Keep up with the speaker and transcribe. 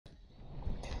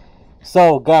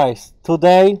So guys,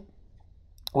 today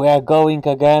we are going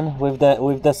again with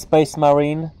the Space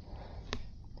Marine.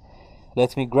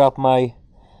 Let me grab my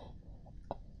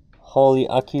Holy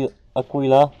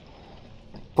Aquila.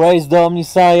 Praise the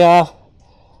Omnissiah.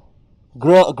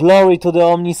 Glory to the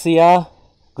Omnissiah.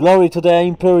 Glory to the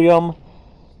Imperium.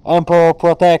 Emperor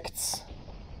protects.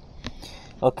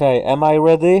 Okay, am I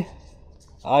ready?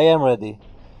 I am ready.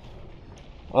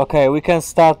 Okay, we can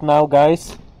start now,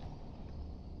 guys.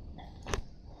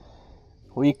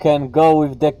 We can go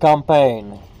with the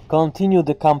campaign. Continue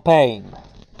the campaign.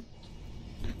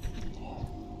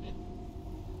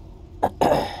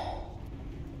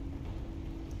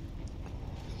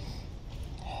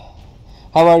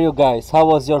 How are you guys? How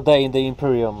was your day in the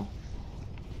Imperium?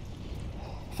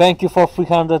 Thank you for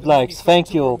 300 likes.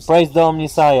 Thank you. Praise the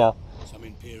Omnissiah. Some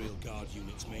Imperial Guard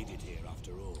units made it here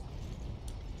after all.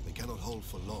 They cannot hold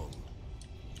for long.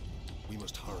 We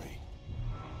must hurry.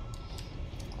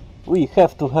 We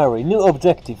have to hurry. New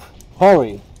objective.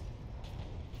 Hurry.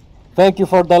 Thank you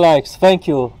for the likes. Thank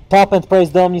you. Tap and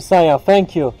praise the Omnissiah.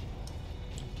 Thank you.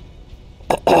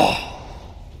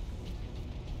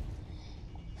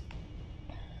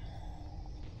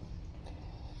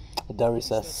 There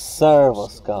is a servo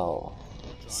skull.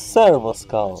 Servo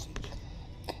skull.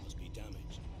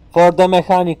 For the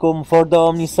Mechanicum, for the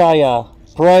Omnissiah.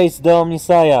 Praise the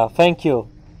Omnissiah. Thank you.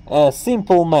 A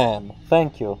simple man.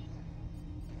 Thank you.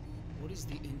 What is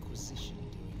the Inquisition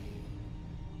doing here?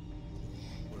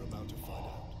 We're about to find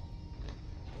out.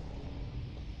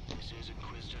 This is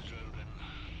Inquisitor Drogan.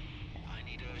 I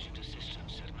need urgent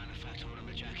assistance at Manufacturer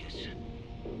the Jacket.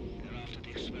 They're after the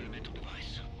experimental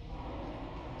device.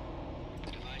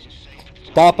 The device is safe at the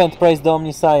time. Tap and praise the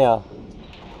Omnissiah.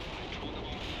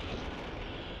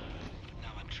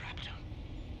 Now I'm trapped.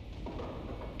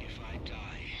 If I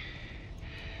die,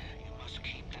 you must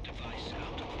keep the device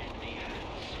out of enemy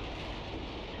hands,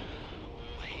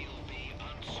 or he'll be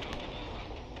unstoppable.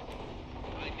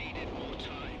 I needed more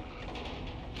time.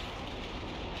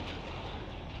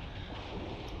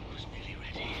 I was nearly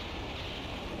ready.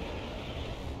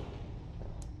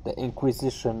 The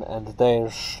Inquisition and their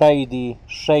shady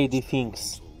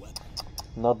things.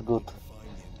 Not good.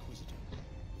 Find the Inquisitor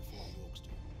before the Orcs do.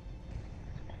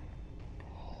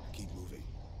 Keep moving.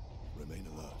 Remain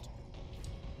alert.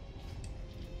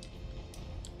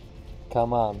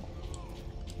 Come on.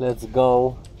 Let's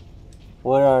go.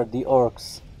 Where are the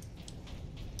orcs?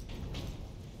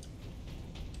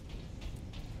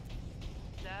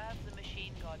 Serve the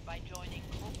machine god by joining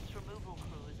corpse removal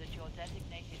crews at your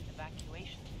designated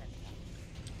evacuation center.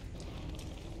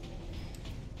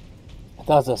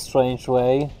 That's a strange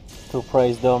way to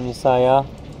praise the Omnissiah.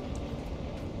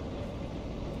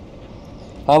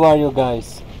 How are you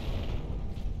guys?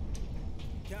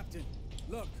 Captain,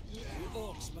 look! The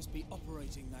Orcs must be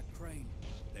operating that crane.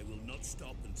 They will not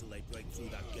stop until they break through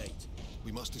that gate.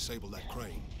 We must disable that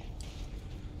crane.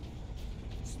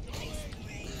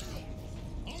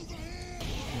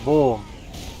 Boom.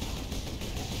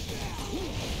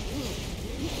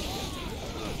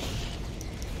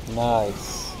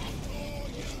 Nice.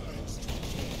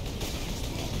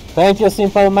 Thank you,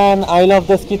 Simple Man. I love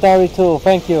the Skitari too.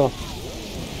 Thank you.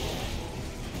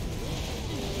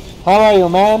 How are you,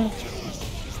 man?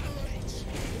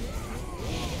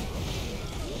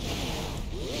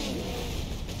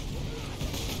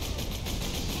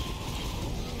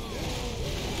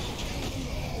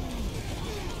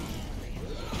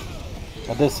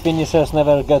 This finishers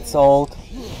never gets old.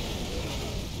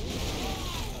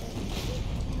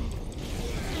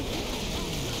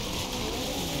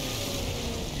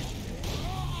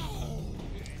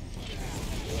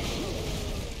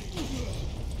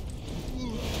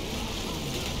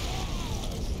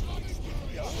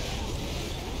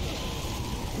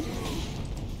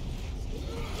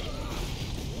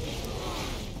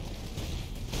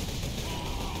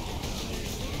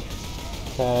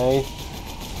 Okay.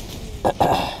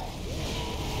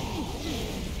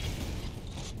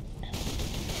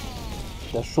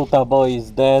 The shooter boy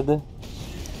is dead.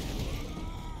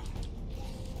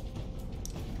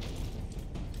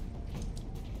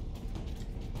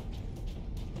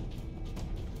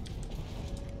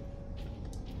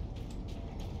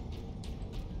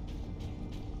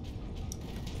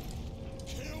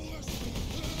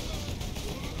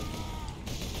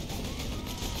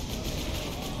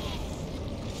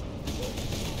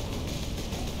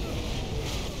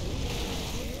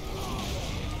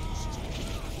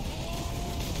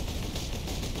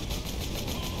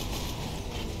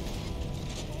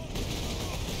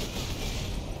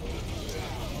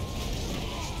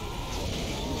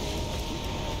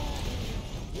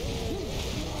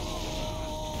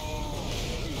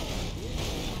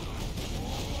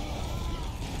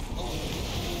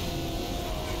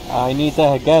 I need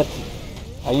to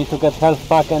get health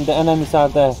pack, and the enemies are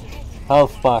the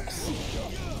health packs.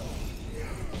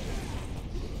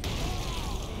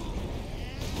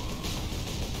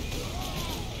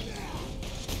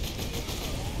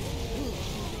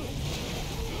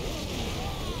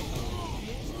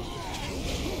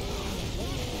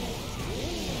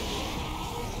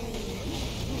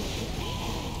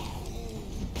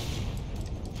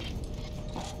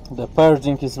 The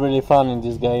purging is really fun in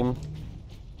this game.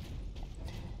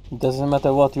 It doesn't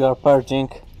matter what you are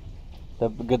purging. The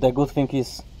good thing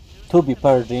is to be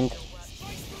purging.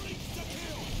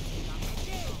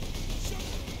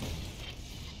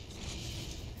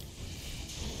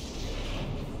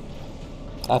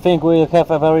 I think we'll have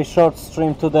a very short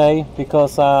stream today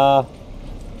because I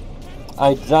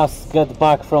just get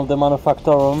back from the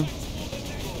manufactorum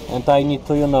and I need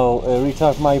to, you know,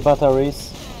 recharge my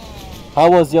batteries. How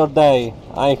was your day?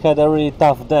 I had a really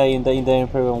tough day in the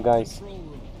Imperium, guys.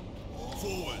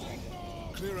 Forward.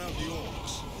 Clear out the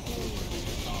orcs.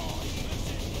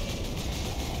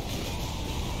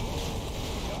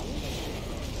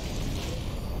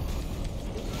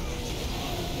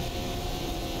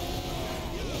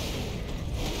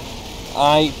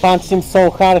 I punched him so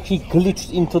hard he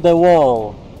glitched into the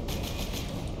wall.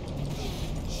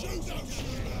 Shoot those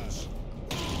shooters.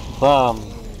 Bam.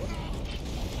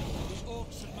 The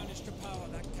orcs have managed to power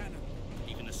that cannon.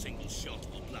 Even a single shot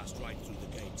will blast right through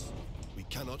the gates. We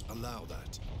cannot allow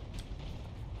that.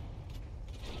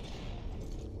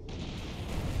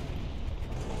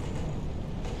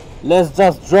 Let's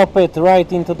just drop it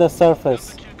right into the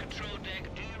surface.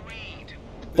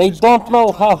 They don't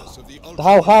know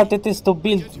how hard it is to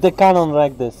build the cannon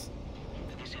like this.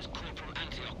 This is Corporal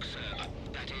Antioch, sir.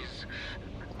 That is,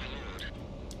 my lord.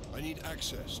 I need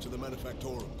access to the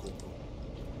manufactorum, Corporal.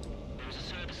 There is a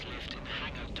service lift in the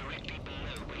hangar directly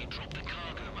below where you drop the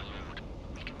cargo, my lord.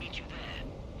 We can meet you there.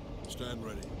 Stand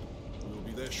ready. We will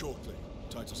be there shortly.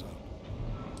 Titus out.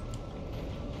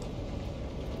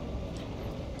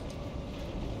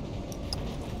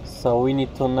 So we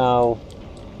need to now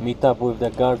meet up with the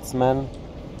guardsmen.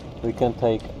 We can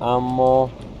take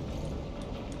ammo,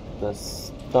 the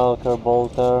stalker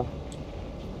bolter.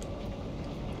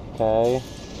 Okay,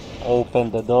 open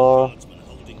the door. Guardsmen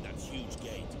holding that huge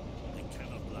gate. They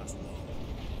cannot blast long.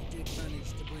 We did manage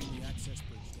to bring the access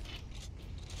bridge down,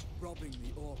 robbing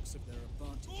the orcs of their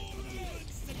advantage.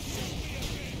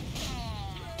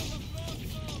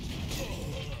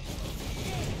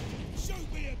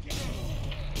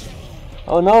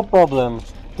 Oh, no problem.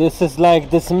 This is like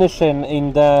this mission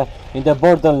in the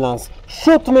Borderlands.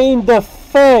 Shoot me in the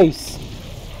face!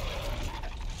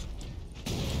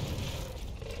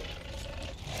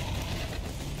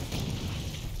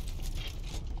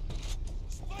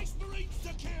 Space Marines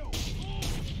to kill!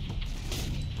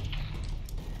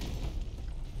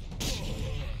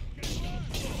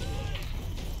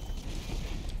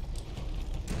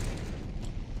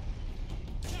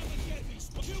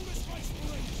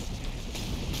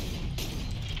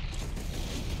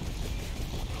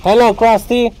 Hello,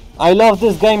 Krusty. I love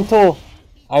this game too.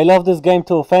 I love this game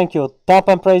too. Thank you. Tap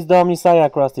and praise the Omnissiah,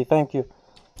 Krusty. Thank you.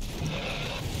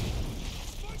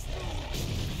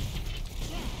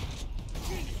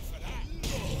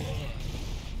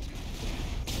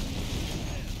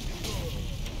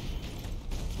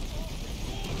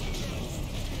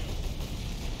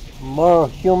 More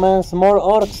humans, more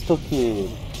orcs to kill.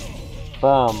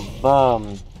 Bam,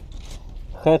 bam.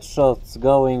 Headshots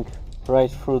going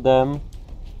right through them.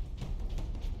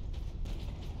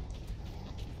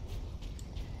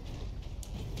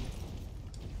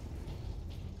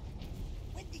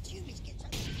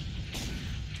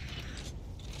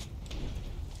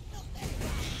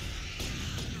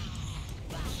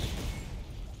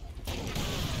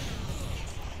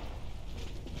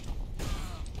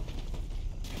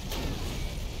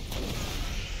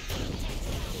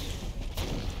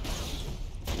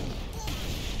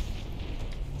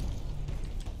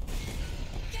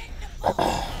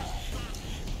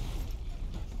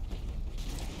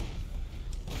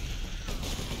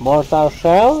 Mortar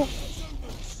shell?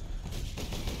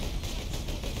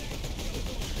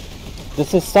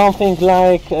 This is something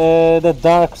like the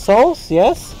Dark Souls,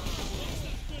 yes?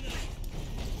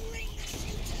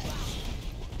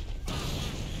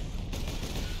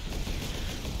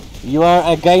 You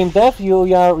are a game dev?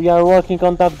 You are working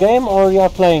on that game, or you are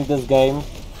playing this game?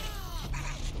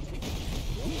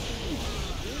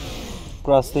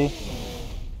 Krusty.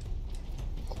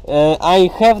 I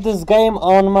have this game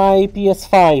on my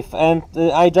PS5 and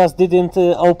I just didn't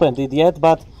open it yet,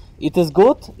 but it is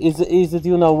good. Is it,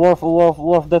 you know,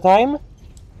 worth the time?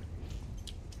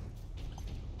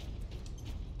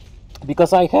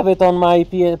 because I have it on my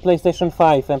PlayStation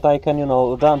 5 and I can, you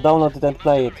know, download it and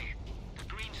play it. The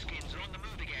greenskins are on the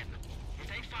move again. If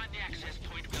they find the access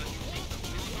point we are using,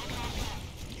 we will not last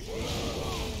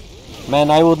long. Man,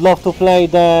 I would love to play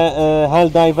the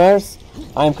Helldivers.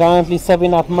 I'm currently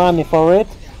saving up money for it,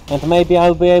 and maybe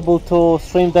I'll be able to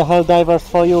stream the Helldivers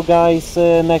for you guys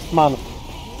next month,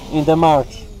 in the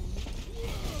March.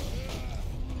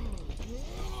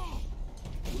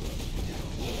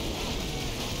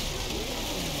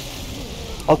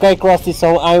 Okay, Krusty,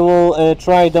 so I will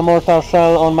try the Mortar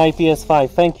Shell on my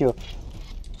PS5. Thank you.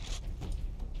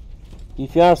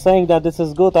 If you are saying that this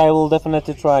is good, I will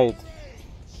definitely try it.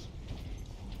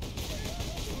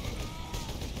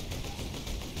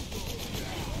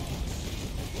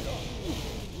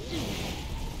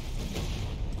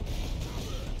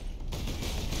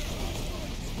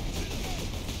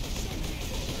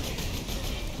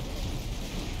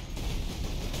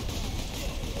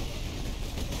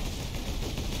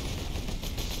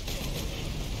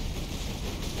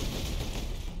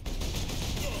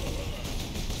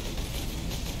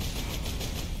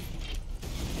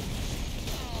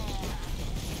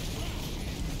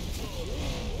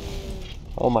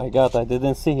 Oh my god, I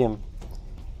didn't see him.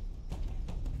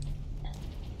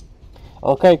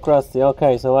 Okay, Krusty,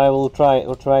 okay, so I will try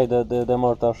the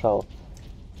Mortar Shell.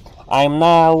 I'm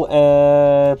now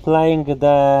playing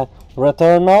the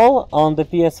Returnal on the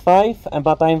PS5,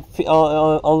 but I'm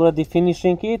already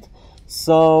finishing it.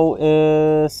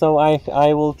 So so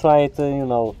I will try it, you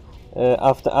know,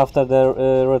 after the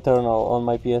Returnal on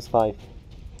my PS5.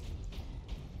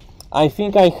 I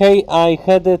think I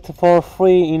had it for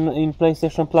free in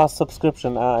PlayStation Plus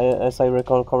subscription, as I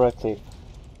recall correctly.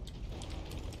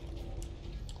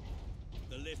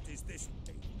 The lift is this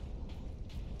way.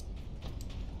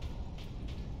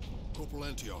 Corporal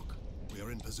Antioch, we are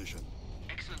in position.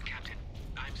 Excellent, Captain.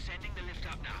 I'm sending the lift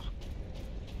up now.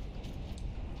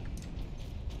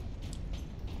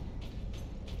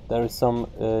 There is some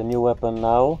new weapon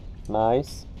now.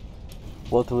 Nice.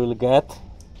 What we'll get?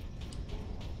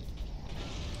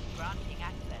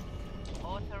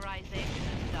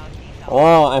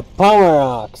 Oh, a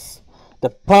power axe!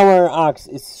 The power axe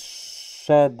is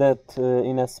shedded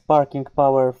in a sparking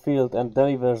power field and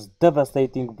delivers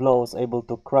devastating blows, able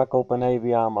to crack open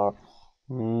heavy armor.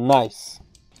 Nice.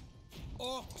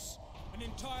 Orcs! An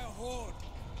entire horde!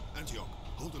 Antioch,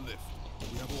 hold the lift.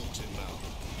 We have orcs in now.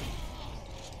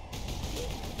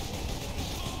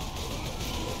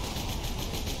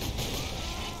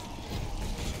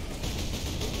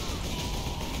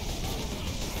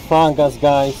 Fungus,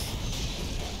 guys.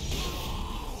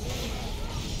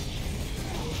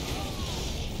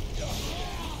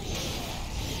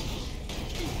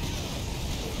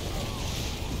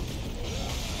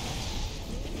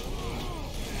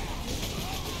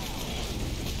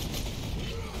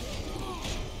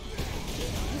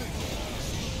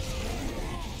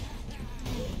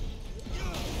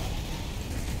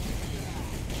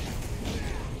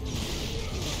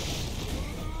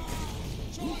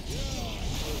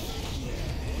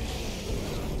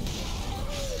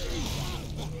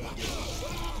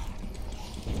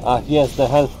 Ah, yes, the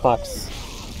health packs.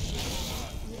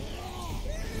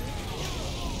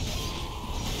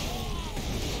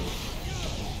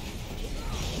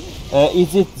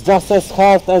 Is it just as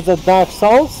hard as a Dark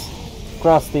Souls?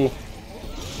 Krusty.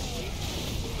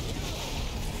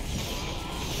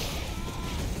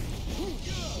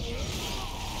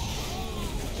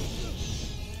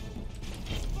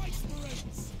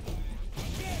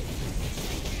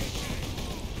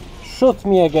 Shoot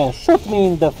me again, shoot me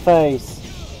in the face.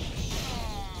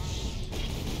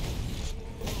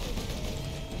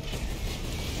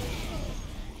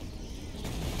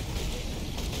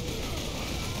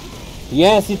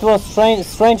 Yes, it was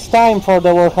strange time for the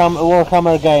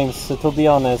Warhammer games, to be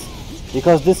honest.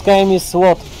 Because this game is,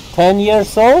 what, 10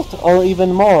 years old? Or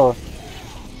even more?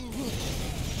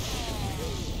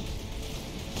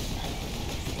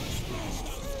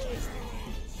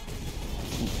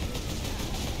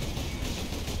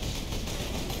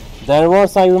 There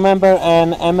was, I remember,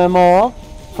 an MMO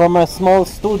from a small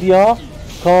studio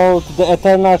called The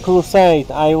Eternal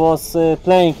Crusade. I was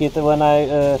playing it when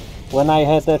I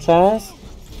had a chance,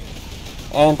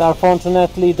 and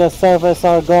unfortunately the servers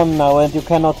are gone now, and you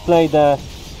cannot play the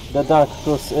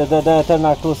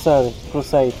Eternal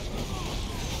Crusade.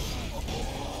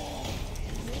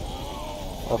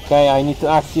 Okay, I need to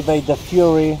activate the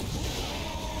Fury.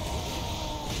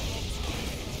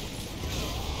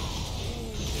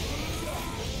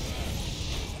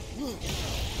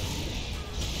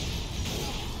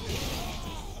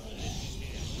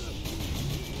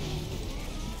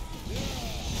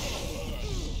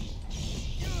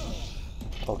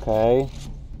 Okay.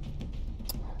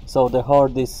 So the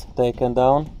horde is taken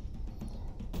down.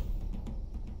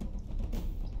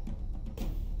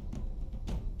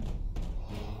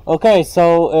 Okay,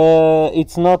 so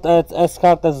it's not as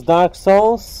hard as Dark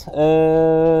Souls,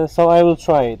 so I will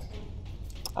try it.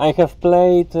 I have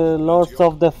played Lords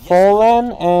of the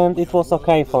Fallen and it was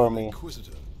okay for me.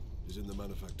 Inquisitor is in the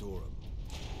Manufactorum.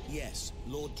 Yes,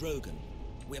 Lord Drogan.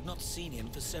 We have not seen him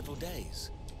for several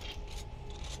days.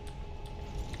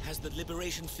 Has the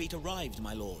Liberation fleet arrived,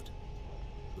 my lord?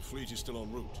 The fleet is still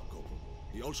en route, Corporal.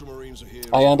 The Ultramarines are here.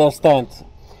 I understand.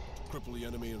 Cripple the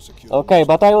enemy and secure Okay,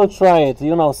 but I will try it.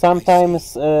 You know,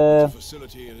 sometimes the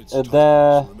facility and its the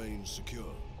targets remain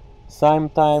secure.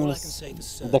 sometimes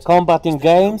the combat in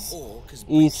games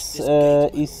is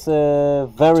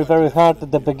very hard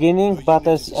at the beginning, but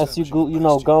as you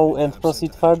go, go and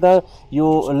proceed further, you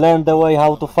learn the way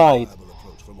how to fight.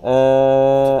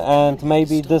 And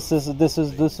maybe this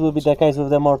will be the case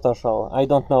with the Mortar Shell. I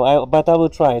don't know, but I will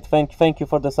try it. Thank you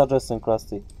for the suggestion,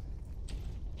 Krusty.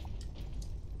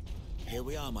 Here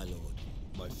we are, my lord.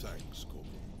 My thanks, Corporal.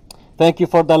 Thank you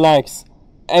for the likes.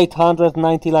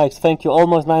 890 likes. Thank you.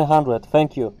 Almost 900.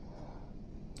 Thank you.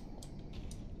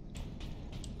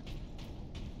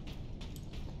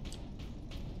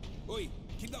 Oi,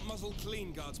 keep that muzzle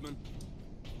clean, guardsman.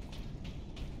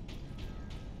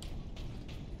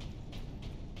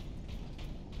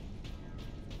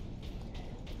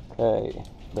 Okay,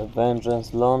 the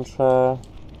Vengeance Launcher,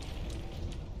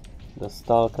 the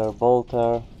Stalker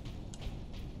Bolter.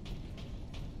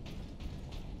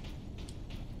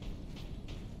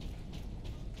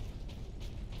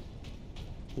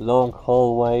 Long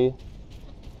hallway.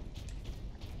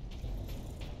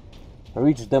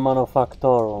 Reach the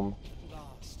Manufactorum.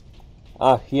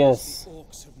 Ah, yes.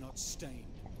 Orcs have not stained.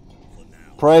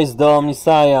 Praise the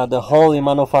Omnissiah, the Holy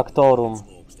Manufactorum.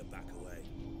 Orcs to back away.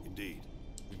 Indeed.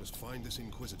 We must find this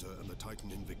Inquisitor and the Titan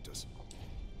Invictus.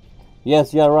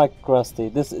 Yes, you are right,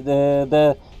 Krusty. This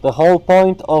the whole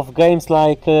point of games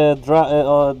like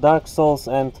Dark Souls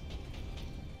and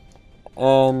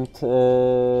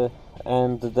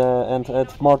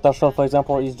Mortar Shell, for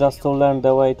example, is just to learn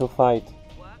the way to fight.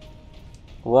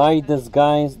 Why these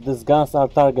guns are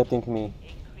targeting me?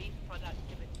 Increased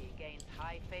productivity gains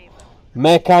high favor.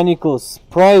 Mechanicus,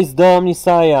 praise the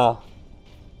Omnissiah,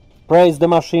 praise the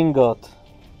Machine God.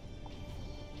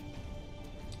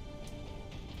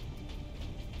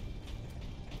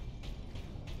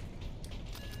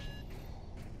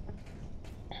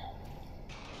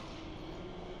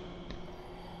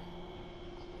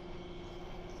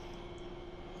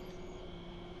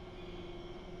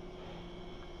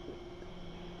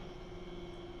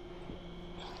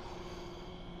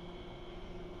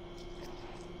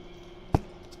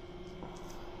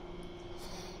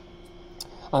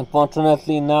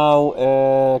 Unfortunately, now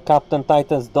Captain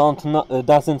Titans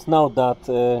doesn't know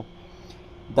that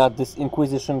that this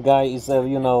Inquisition guy is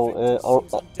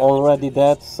already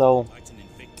dead. So Titan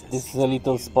Invictus. this is a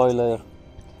little spoiler.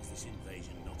 Is this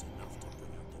invasion not enough to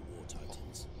bring out the War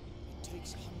Titans? It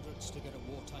takes hundreds to get a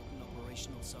War Titan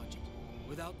operational, Sergeant.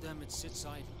 Without them, it sits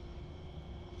idle.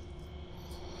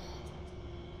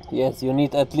 Yes, you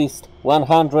need at least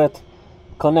 100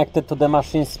 connected to the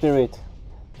machine spirit,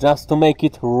 just to make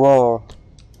it roar.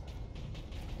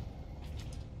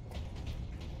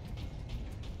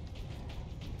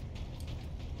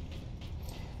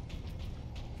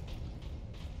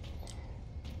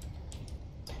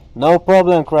 No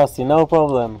problem, Krusty, no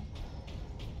problem.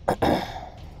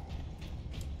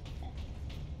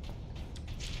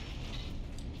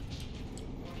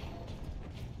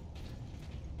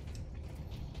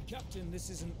 Captain, this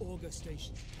is an Augur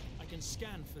station. I can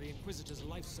scan for the Inquisitor's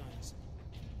life signs.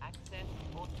 Access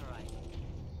authorized.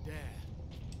 There.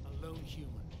 A lone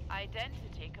human.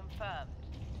 Identity confirmed.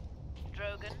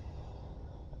 Drogan.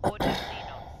 Order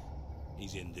Xenos.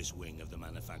 He's in this wing of the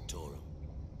Manufactorum.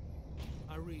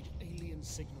 I read alien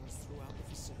signals throughout the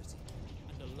facility,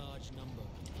 and a large number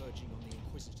converging on the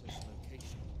Inquisitor's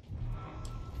location.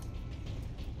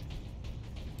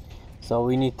 So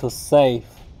we need to save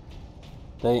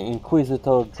the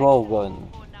Inquisitor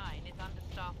Drogon. 49 is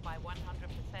understaffed by 100%.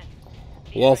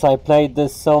 Yes, I played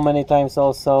this so many times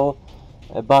also,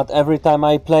 but every time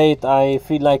I play it I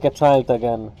feel like a child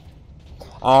again.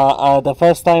 The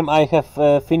first time I have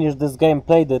finished this game,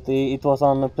 played it, it was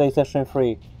on PlayStation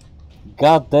 3.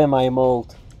 God damn, I'm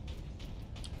old.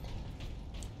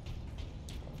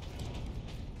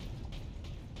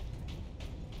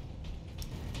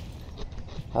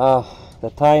 The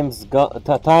time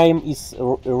is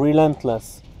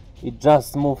relentless. It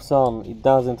just moves on. It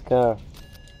doesn't care.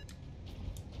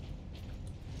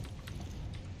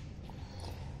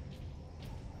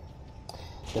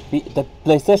 The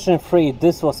PlayStation 3,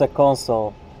 this was a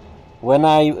console. When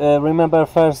I remember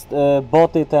first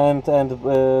bought it and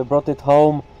brought it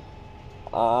home,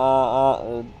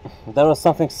 there was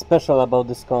something special about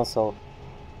this console.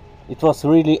 It was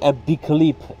really a big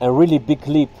leap,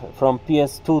 from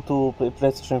PS2 to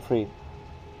PlayStation 3.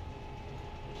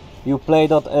 You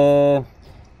played it.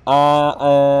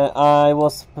 I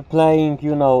was playing,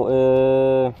 you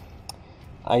know,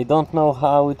 I don't know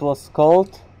how it was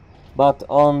called, but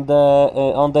on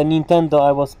the Nintendo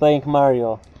I was playing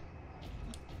Mario.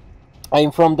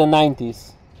 I'm from the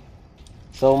 90s,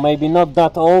 so maybe not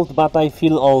that old, but I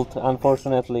feel old,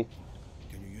 unfortunately.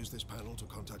 Can you use this panel to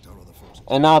contact our other forces?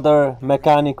 Another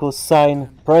mechanical sign.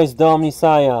 Praise the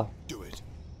Omnissiah. Do it.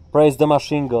 Praise the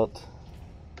Machine God.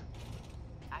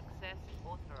 Access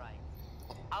authorized.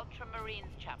 Ultramarines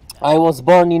chapter. I was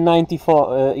born in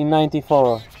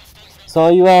 94, so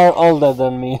you are older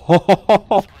than me.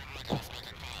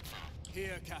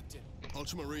 Here, Captain.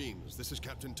 Ultramarines, this is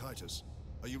Captain Titus.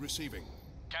 Are you receiving?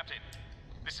 Captain,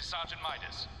 this is Sergeant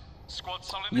Midas. Squad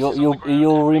solid.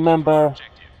 You remember?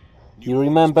 You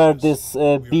remember this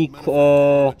big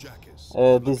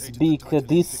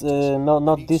disc,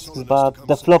 not discs, but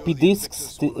the floppy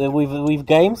disks with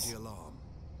games?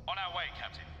 On our way,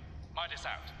 Captain. Midas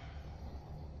out.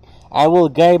 I will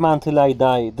game until I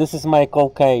die. This is my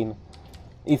cocaine.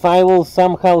 If I will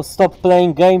somehow stop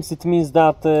playing games, it means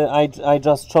that I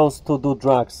just chose to do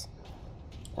drugs.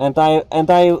 And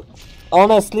I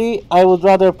honestly, I would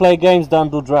rather play games than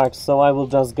do drugs, so I will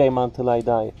just game until I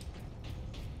die.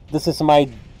 This is my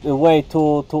way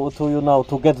to you know,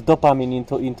 to get dopamine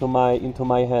into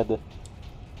my head.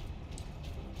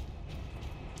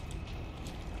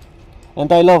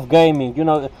 And I love gaming, you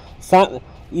know.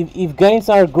 If games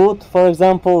are good, for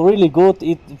example, really good,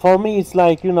 for me it's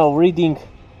like, you know, reading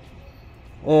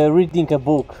a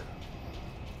book.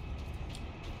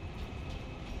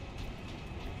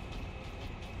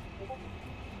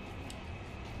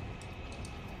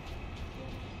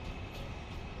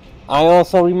 I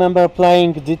also remember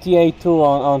playing GTA 2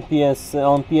 on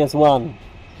PS1.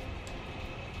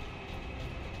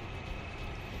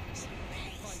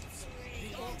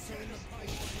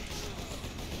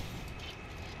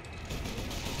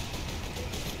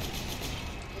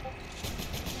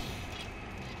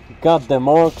 Got the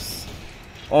orcs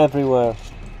everywhere.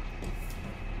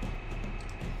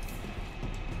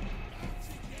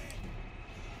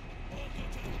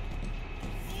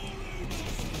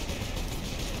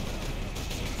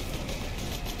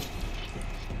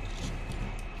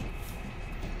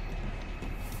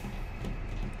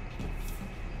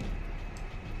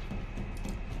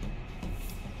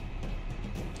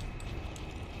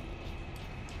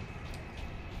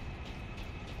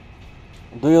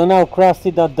 Do you know,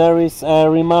 Krusty, that there is a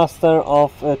remaster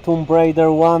of Tomb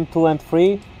Raider 1, 2 and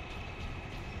 3?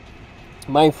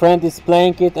 My friend is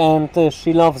playing it and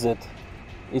she loves it.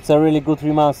 It's a really good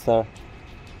remaster.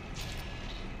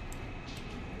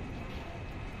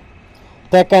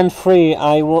 Tekken 3,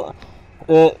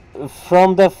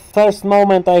 from the first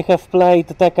moment I have played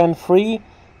Tekken 3,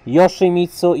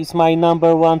 Yoshimitsu is my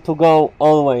 #1 to go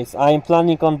always. I am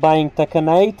planning on buying Tekken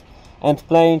 8 and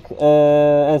playing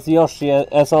as Yoshi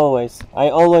as always. I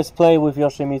always play with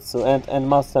Yoshimitsu and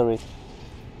master it.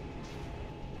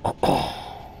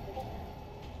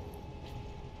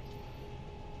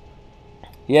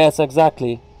 Yes,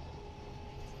 exactly.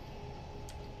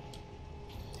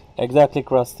 Exactly,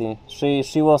 Krusty.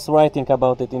 She was writing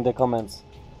about it in the comments.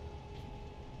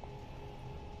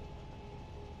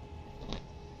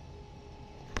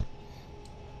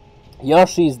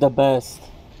 Yoshi is the best.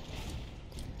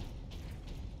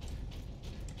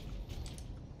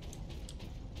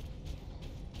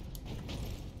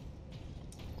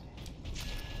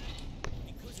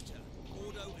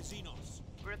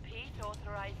 Repeat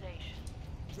authorization.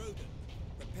 Drogan,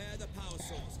 prepare the power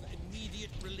source for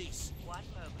immediate release. 1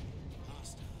 moment.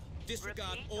 Master,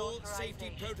 disregard Repeat all safety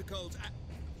authorization. protocols.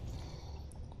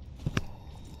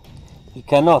 He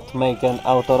cannot make an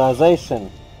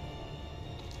authorization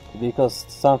because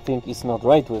something is not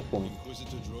right with him.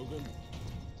 Inquisitor Drogan?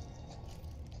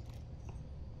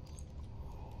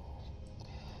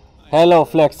 Hello,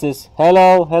 Flexis.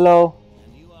 Hello, hello.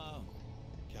 And you are...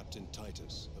 Captain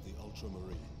Titus of the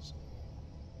Ultramarines.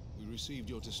 We received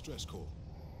your distress call,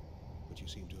 but you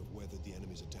seem to have weathered the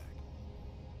enemy's attack.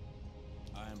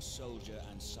 I am soldier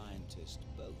and scientist,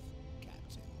 both,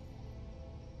 Captain.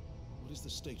 What is the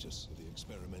status of the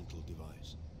experimental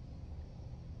device?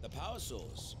 The power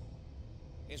source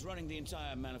is running the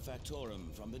entire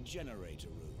manufactorum from the generator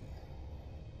room.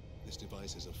 This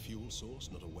device is a fuel source,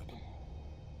 not a weapon.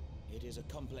 It is a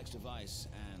complex device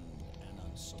and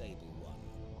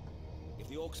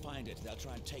the orcs find it, they'll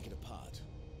try and take it apart.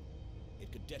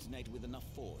 It could detonate with enough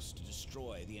force to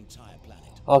destroy the entire planet.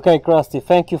 Okay, Krusty,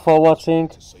 thank you for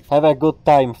watching. Have a good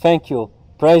time. Thank you.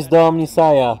 Praise the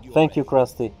Omnissiah. Thank you,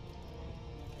 Krusty.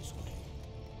 This way.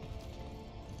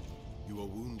 You are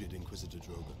wounded, Inquisitor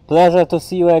Drogon. Pleasure to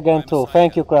see you again I'm too. a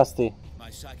Thank you, psycho. Krusty. My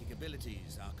psychic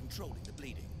abilities are controlling the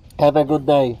bleeding. Have a good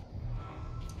day.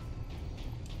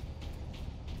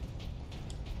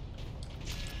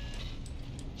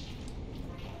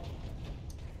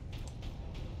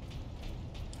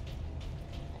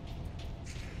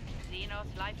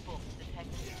 Xenos life forms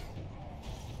detected.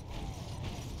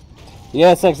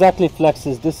 Yes, exactly,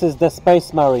 Flexis. This is the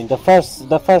Space Marine, the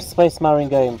first Space Marine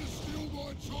game.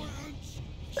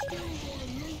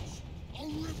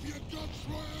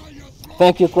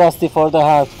 Thank you, Krusty, for the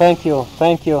heart. Thank you,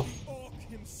 thank you. I'm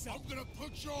gonna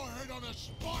put your head on a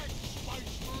spike,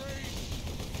 Space Marine!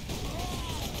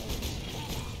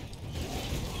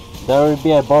 There will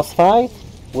be a boss fight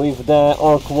with the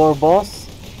Orc War boss.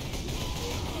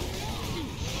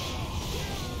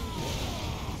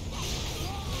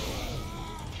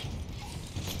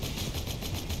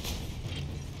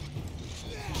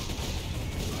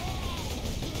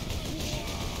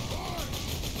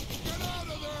 Get out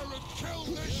of there and kill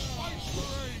this Space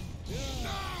Marine!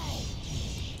 Now!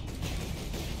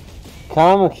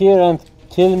 Come here and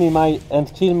kill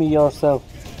me yourself.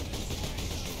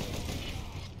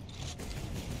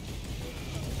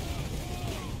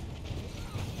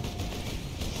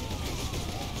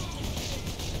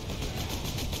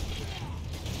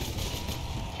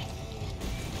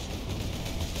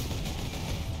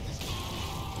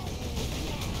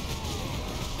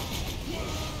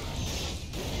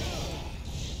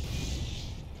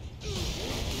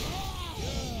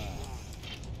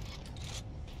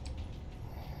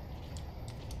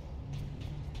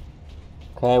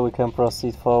 Okay, we can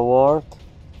proceed forward.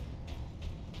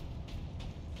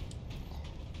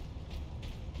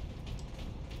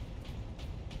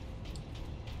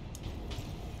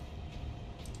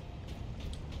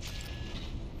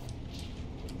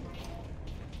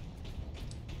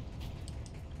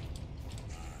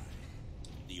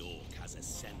 The orc has a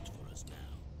scent for us now.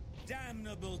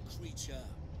 Damnable creature!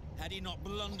 Had he not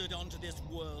blundered onto this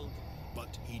world?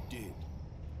 But he did,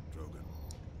 Drogon.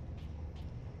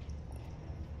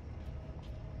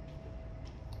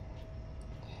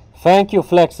 Thank you,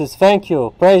 Flexis. Thank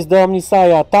you. Praise the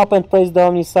Omnissiah. Tap and praise the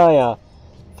Omnissiah.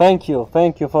 Thank you.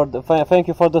 Thank you for the thank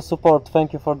you for the support.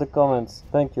 Thank you for the comments.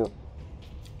 Thank you.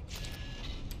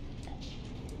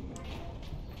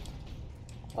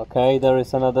 Okay, there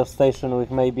is another station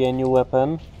with maybe a new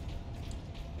weapon.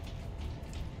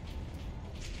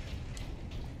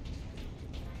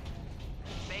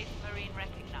 Space Marine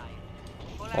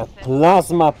recognized. Full A access.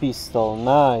 plasma pistol.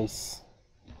 Nice.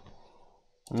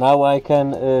 Now I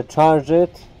can charge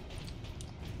it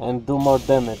and do more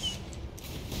damage.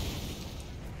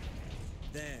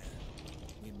 There.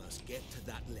 We must get to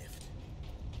that lift.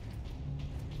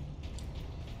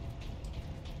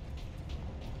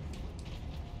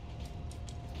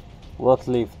 What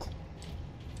lift?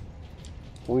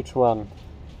 Which one?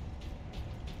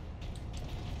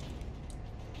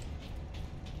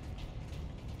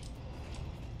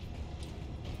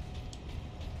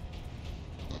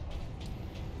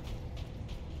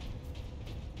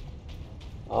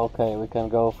 Okay, we can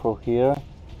go through here.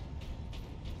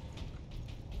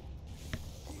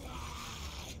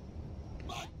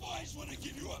 My boys want to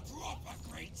give you a proper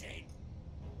greeting!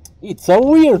 It's a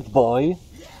weird boy.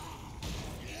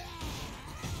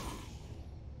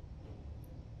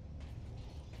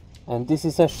 And this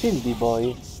is a shieldy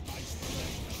boy.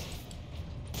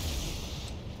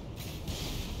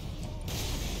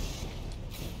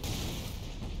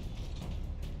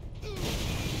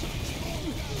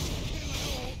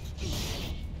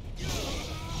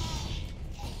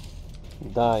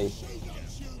 Die.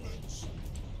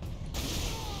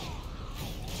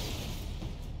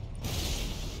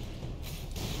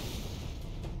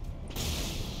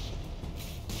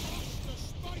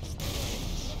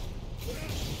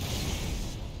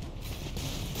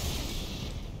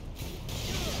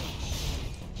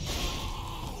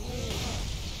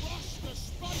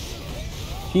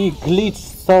 He glitched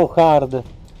so hard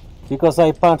because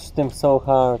I punched him so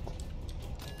hard.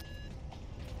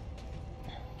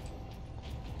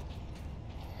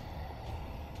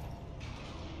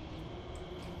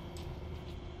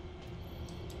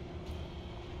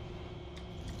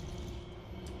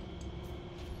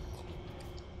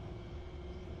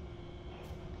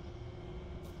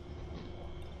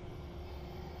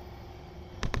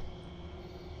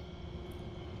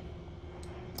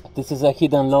 This is a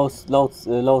hidden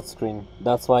load screen.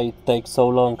 That's why it takes so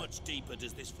long. How much deeper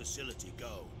does this facility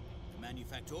go? The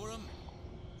Manufactorum?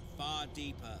 Far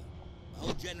deeper. The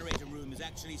whole generator room is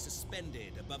actually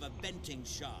suspended above a venting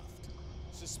shaft.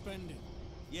 Suspended.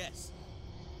 Yes.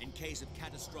 In case of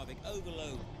catastrophic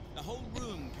overload, the whole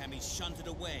room can be shunted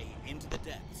away into the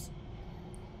depths.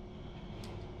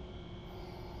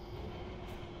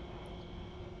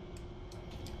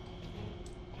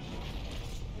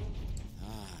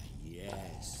 Ah,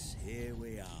 yes. Here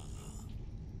we are.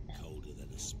 Colder than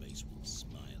a spaceman's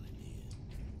smile in here.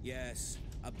 Yes,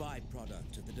 a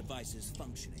byproduct of the device's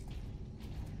functioning.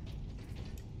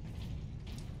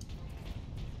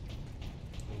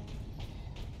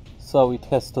 So it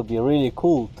has to be really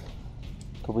cooled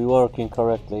to be working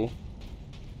correctly.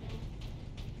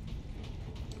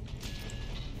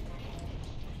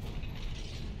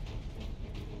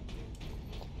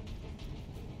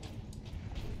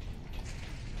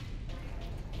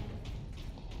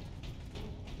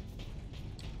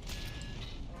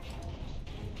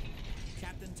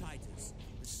 Captain Titus,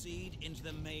 proceed into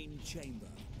the main chamber.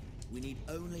 We need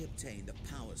only obtain the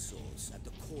power source at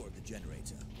the core of the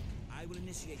generator. I will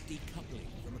initiate decoupling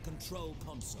from a control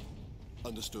console.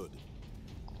 Understood.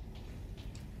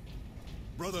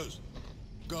 Brothers,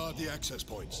 guard the access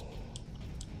points.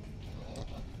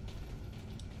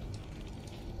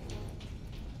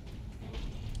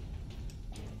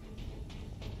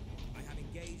 I have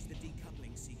engaged the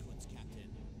decoupling sequence, Captain.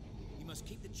 You must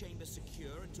keep the chamber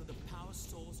secure until the power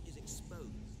source is exposed.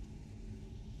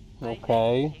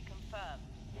 Okay. Identity confirmed.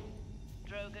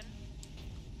 Drogon,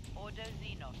 Ordo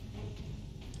Xenos.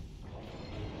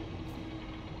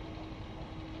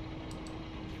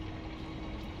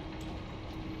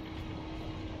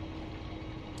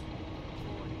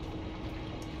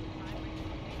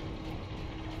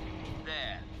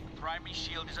 There. The primary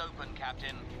shield is open,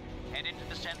 Captain. Head into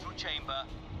the central chamber.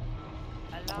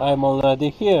 Alarm. I'm already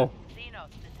here.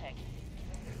 Xenos detected.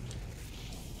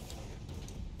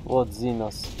 What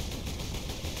Xenos?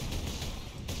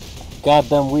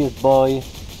 Goddamn weird boy.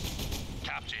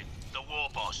 Captain, the war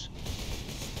boss.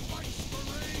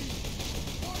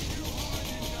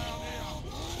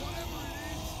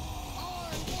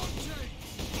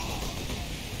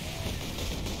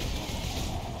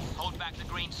 Hold back the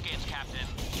greenskins, Captain.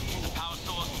 The power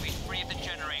source will be free of the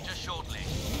generator shortly.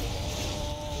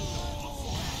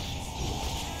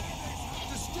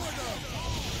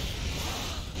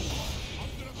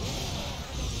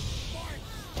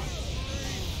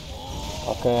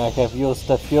 Okay, I have used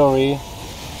the Fury,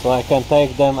 so I can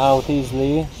take them out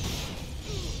easily.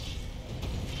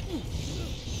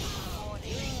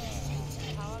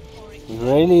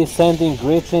 Really sending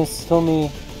greetings to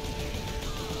me?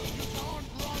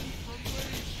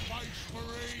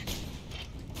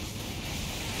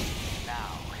 Now,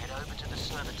 head over to the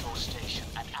servitor station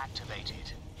and activate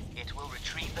it. It will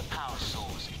retrieve the power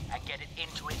source and get it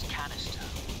into its canister.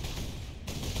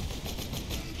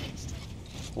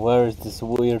 Where is this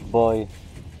weird boy?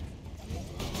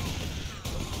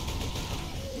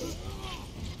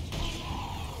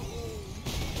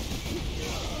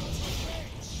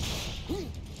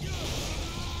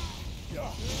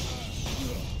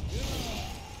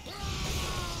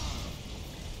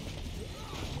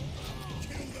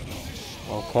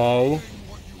 Okay.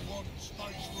 What you want,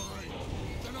 Space Marine?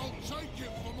 Then I'll take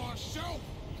it for myself.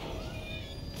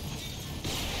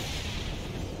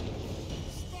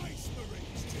 Space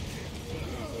Marines to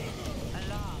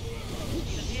Alarm.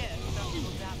 Severe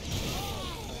structural damage.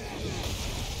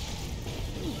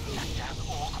 That damn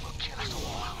orc will kill us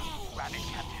all. Grab it,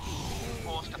 Captain.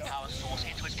 Force the power source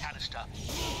into its canister.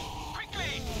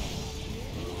 Quickly!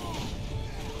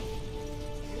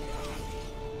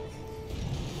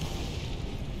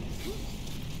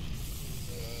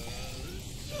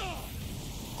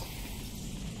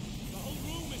 The whole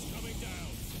room is coming down.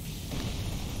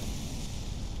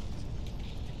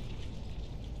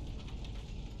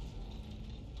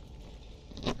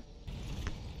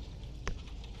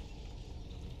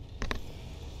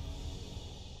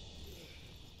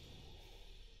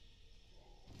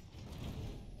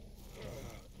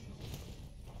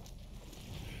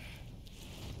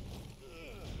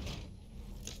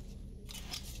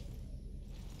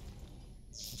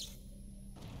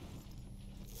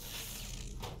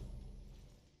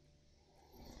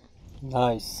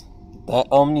 Nice. The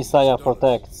Omnissiah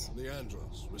protects.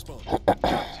 Leandros, respond.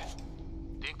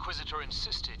 The Inquisitor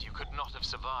insisted you could not have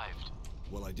survived.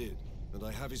 Well, I did, and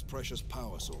I have his precious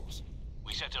power source.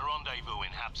 We set a rendezvous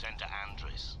in Hab Center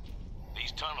Andres.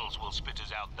 These tunnels will spit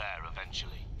us out there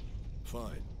eventually.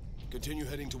 Fine. Continue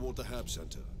heading toward the Hab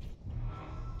Center.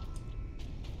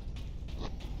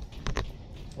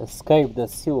 Escape the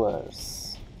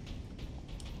sewers.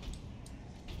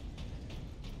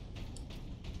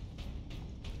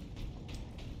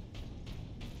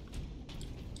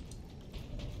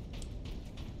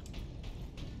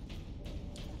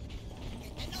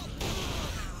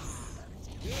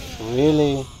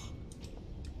 Really?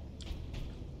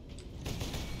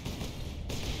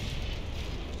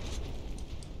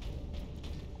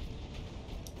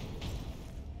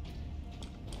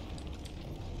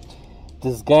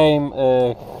 This game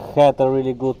had a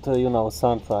really good, you know,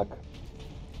 soundtrack.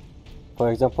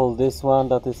 For example, this one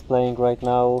that is playing right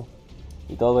now,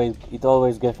 it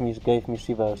always gave me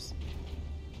shivers.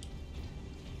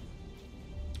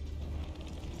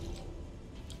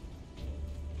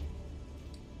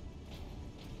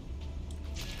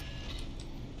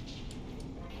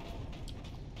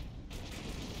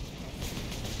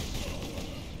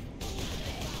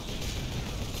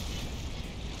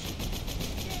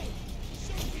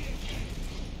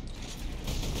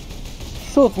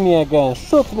 Shoot me again!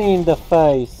 Shoot me in the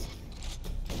face!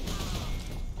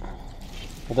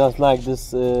 Just like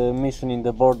this mission in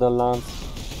the Borderlands.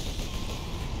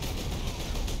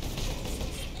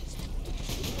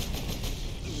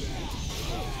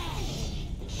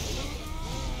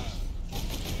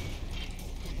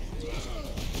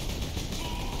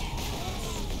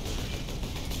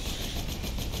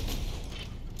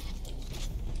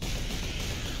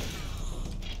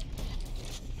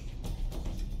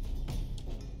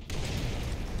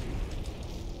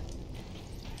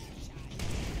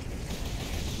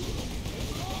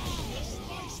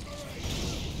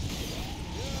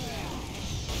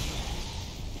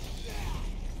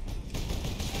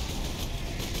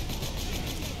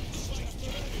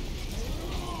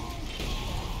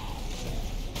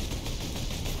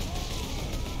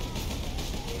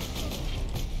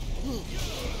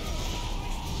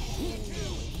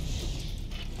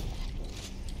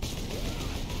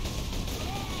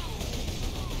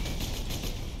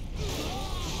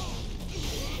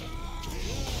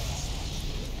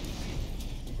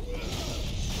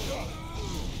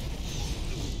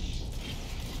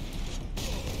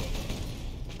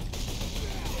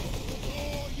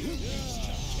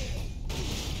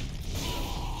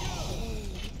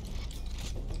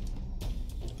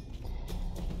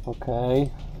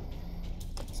 Okay.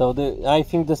 So I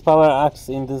think this power axe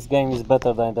in this game is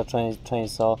better than the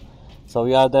chainsaw. So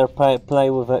you either play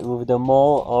with the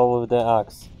maul or with the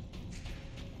axe.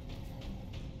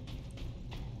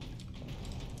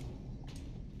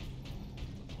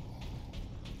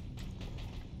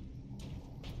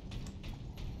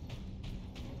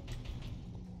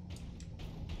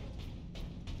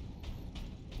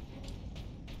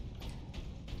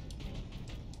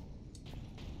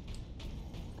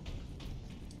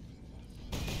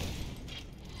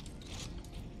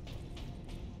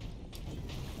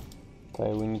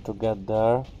 Okay, we need to get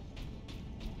there.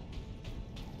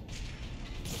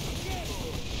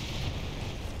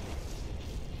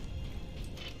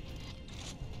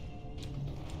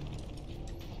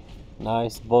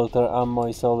 Nice, bolter ammo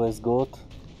is always good.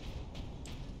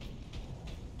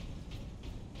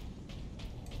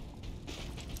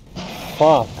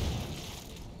 Fuck!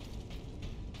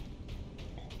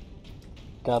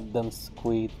 Goddamn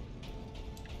squid.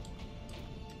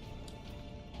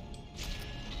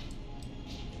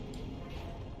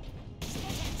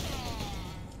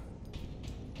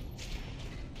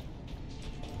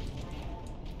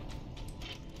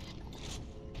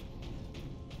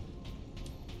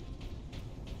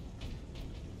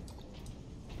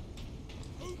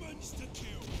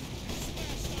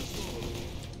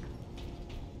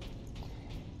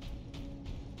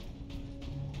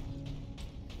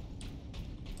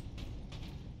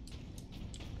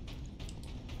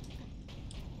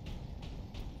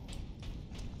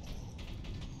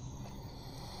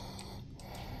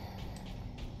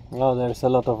 Oh, there's a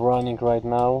lot of running right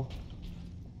now.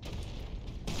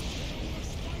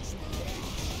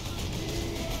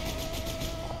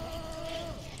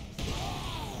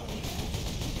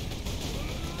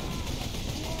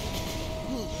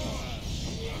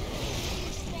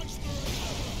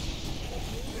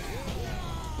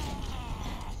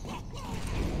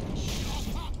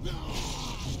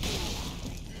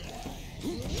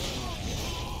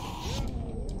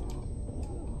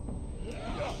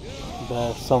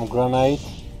 There's some grenade.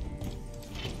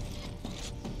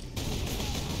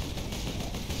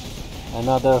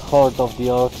 Another horde of the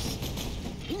orcs.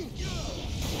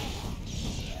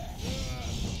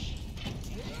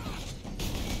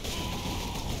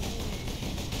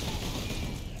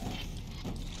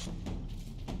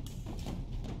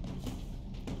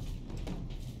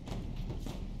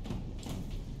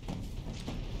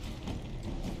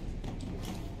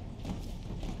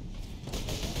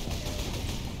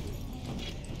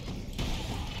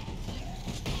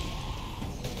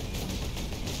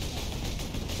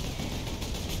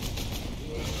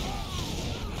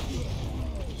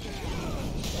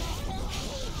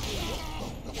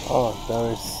 Oh,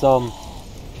 there is some.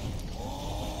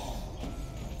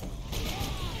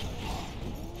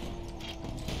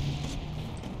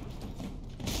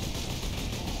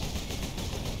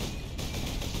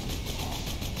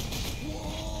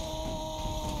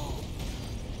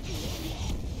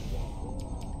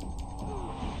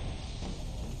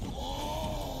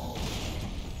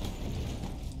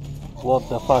 What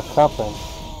the fuck happened?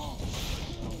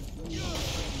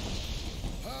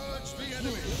 Purge the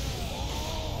enemy!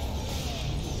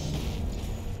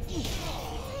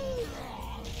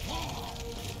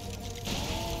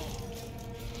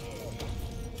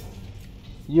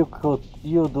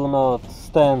 You do not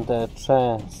stand a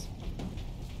chance.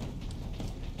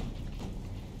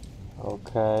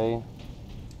 Okay.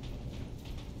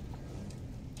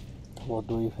 What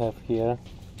do we have here?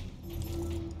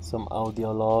 Some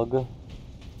audio log.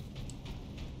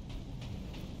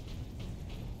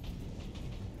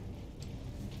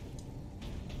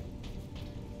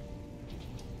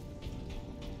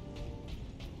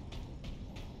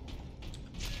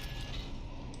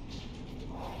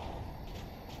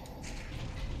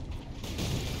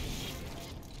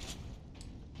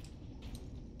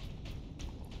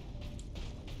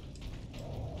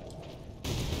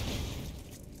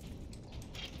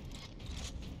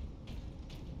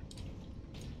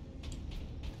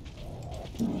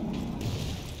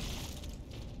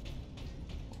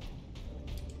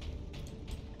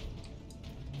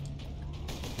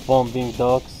 Bombing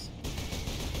dogs.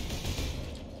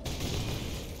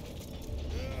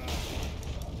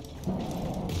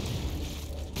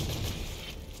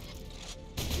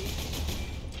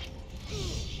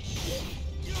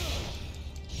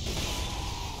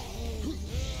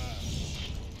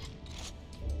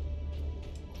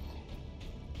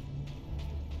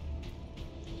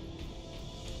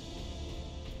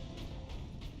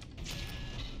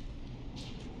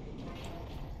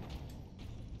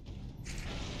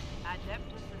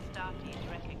 Adeptus Astartes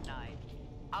recognized.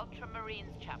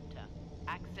 Ultramarines chapter.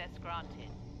 Access granted.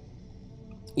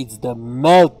 It's the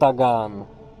Meltagun.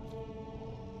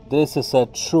 This is a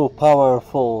true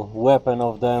powerful weapon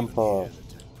of the Emperor.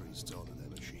 The tech priests honor their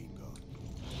machine god.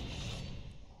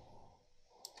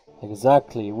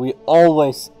 Exactly, we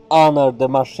always honor the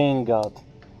machine god.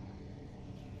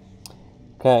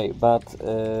 Okay, but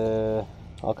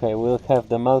okay, we'll have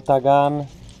the Meltagun.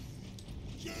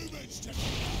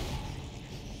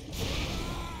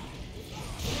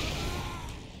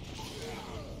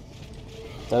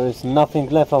 There is nothing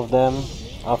left of them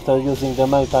after using the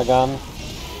Meltagun.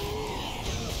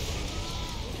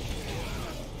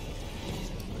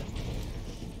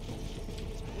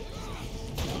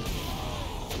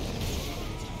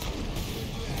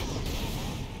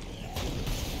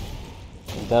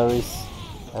 There is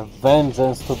a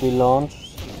vengeance to be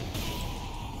launched.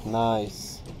 Nice.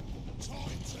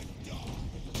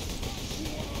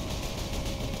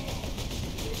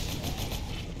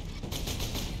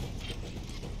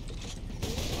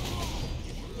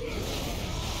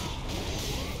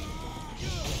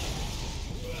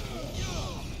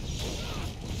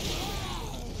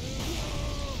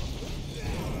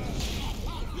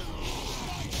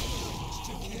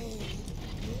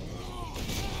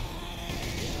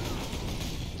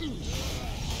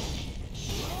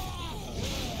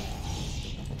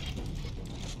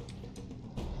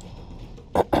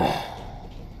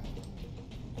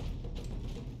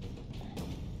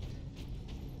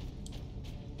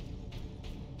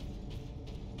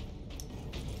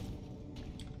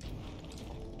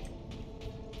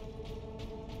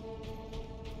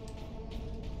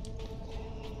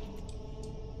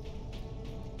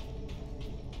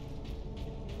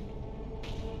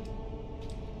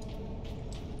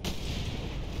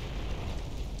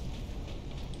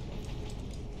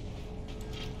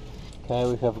 Okay,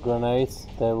 we have grenades.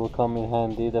 They will come in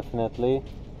handy, definitely.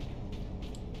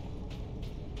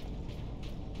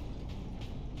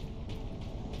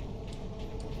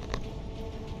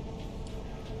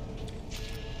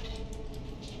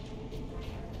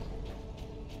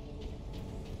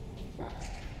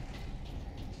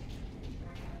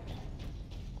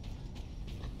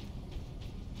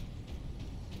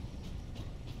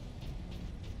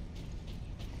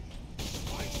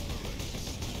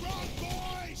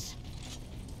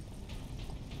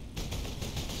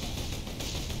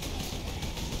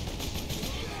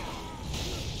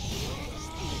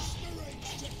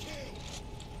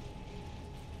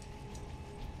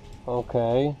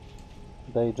 Okay,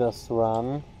 they just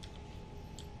run.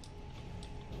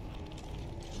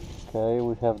 Okay,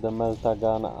 we have the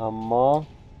Meltagun ammo.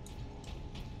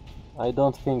 I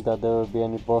don't think that there will be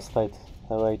any boss fight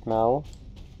right now.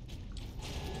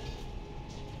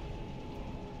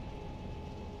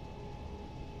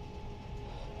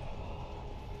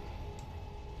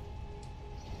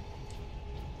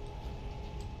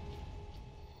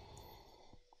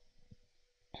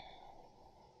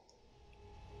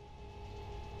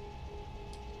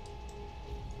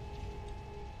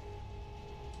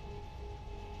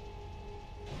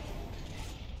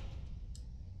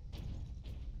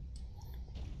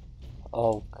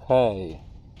 Okay.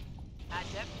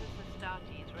 Adeptus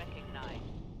Astartes recognized.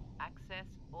 Access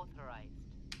authorized.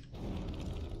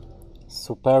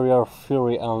 Superior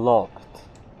Fury unlocked.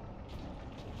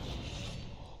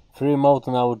 Fury mode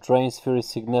now drains Fury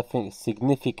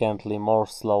significantly more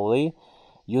slowly.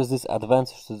 Use this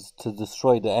advantage to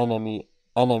destroy the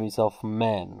enemies of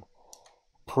man.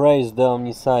 Praise the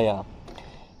Omnissiah.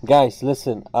 Guys,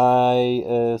 listen, I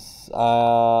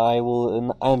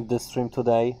will end the stream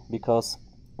today because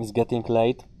it's getting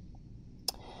late.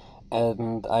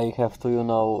 And I have to,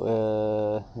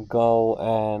 go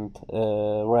and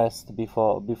rest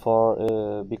because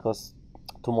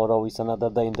tomorrow is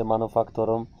another day in the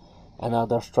Manufactorum,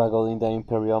 another struggle in the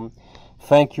Imperium.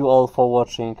 Thank you all for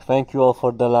watching. Thank you all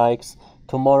for the likes.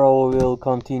 Tomorrow we will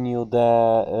continue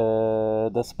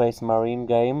the Space Marine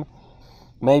game.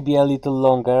 Maybe a little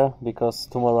longer because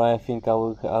tomorrow I think I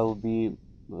will be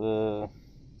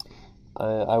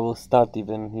I will start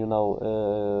even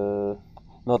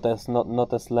not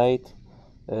as late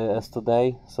as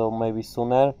today, so maybe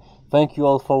sooner. Thank you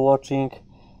all for watching.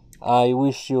 I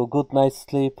wish you good night's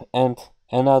sleep and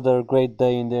another great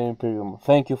day in the Imperium.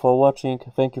 Thank you for watching.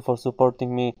 Thank you for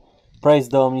supporting me. Praise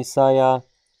the Omnissiah.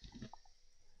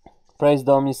 Praise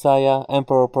the Omnissiah.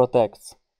 Emperor protects.